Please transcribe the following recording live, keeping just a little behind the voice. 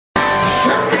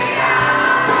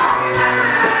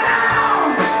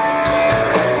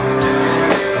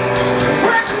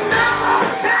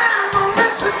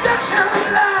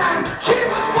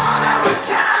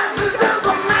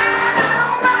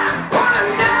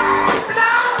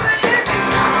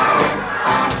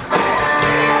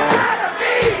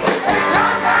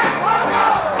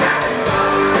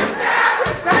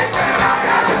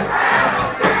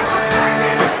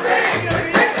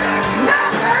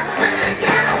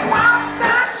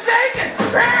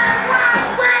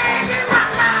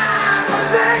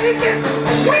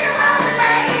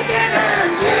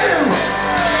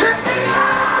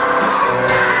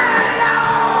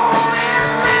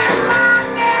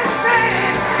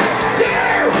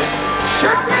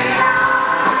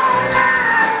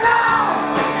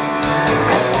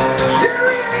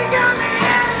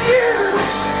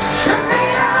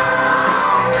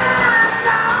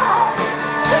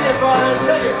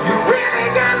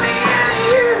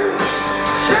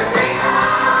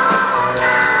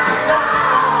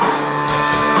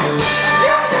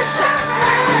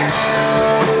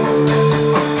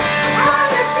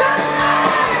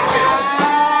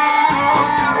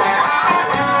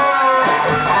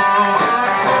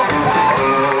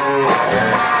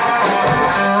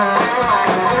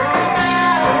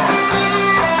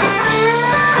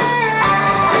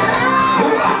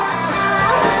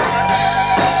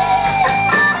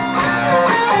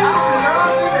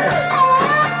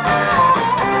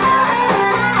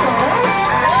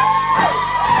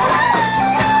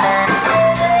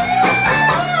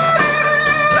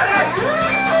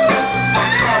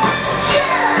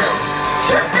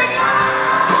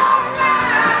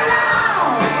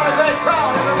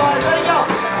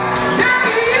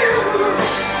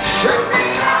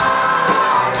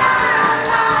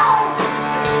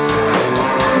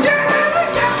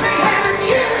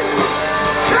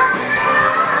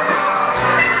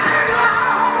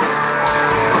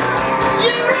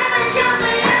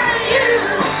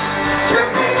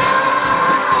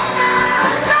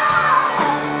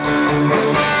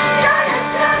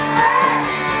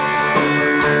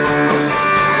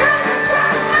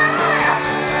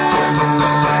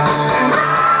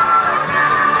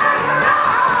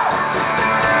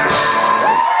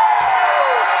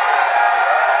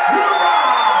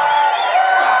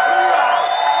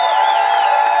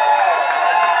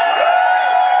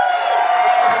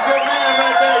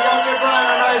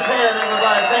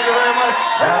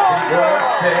Happy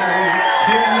birthday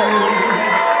to you.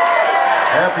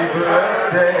 Happy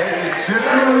birthday to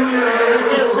you. You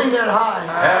can't sing that high.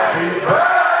 Happy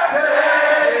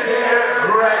birthday, dear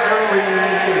Gregory.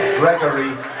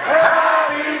 Gregory.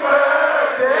 Happy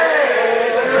birthday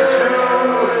to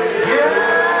you.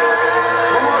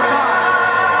 One more time.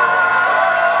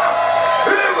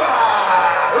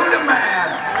 Hoo-ah! Who the man?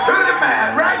 Who the man?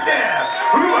 Right there.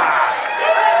 Hoo-ah!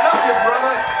 Love you,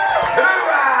 brother.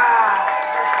 Hoo-ah!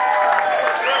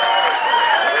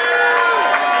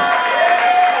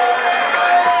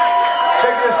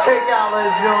 Check this cake out,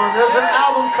 ladies and gentlemen. There's an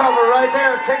album cover right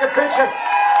there. Take a picture.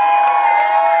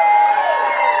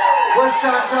 Where's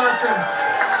John Johnson?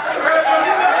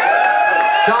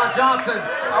 John Johnson.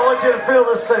 I want you to feel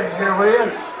this thing here, will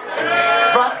you?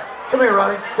 Come here,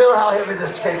 Ronnie. Feel how heavy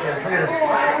this cake is. Look at this.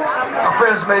 Our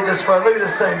friends made this for us. Look at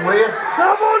this thing, will you?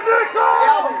 Come on, Lkok!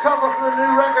 The album cover for the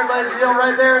new record, ladies and gentlemen.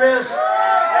 Right there it is.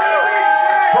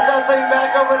 Put that thing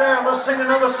back over there and let's sing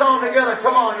another song together.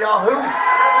 Come on, y'all. Who?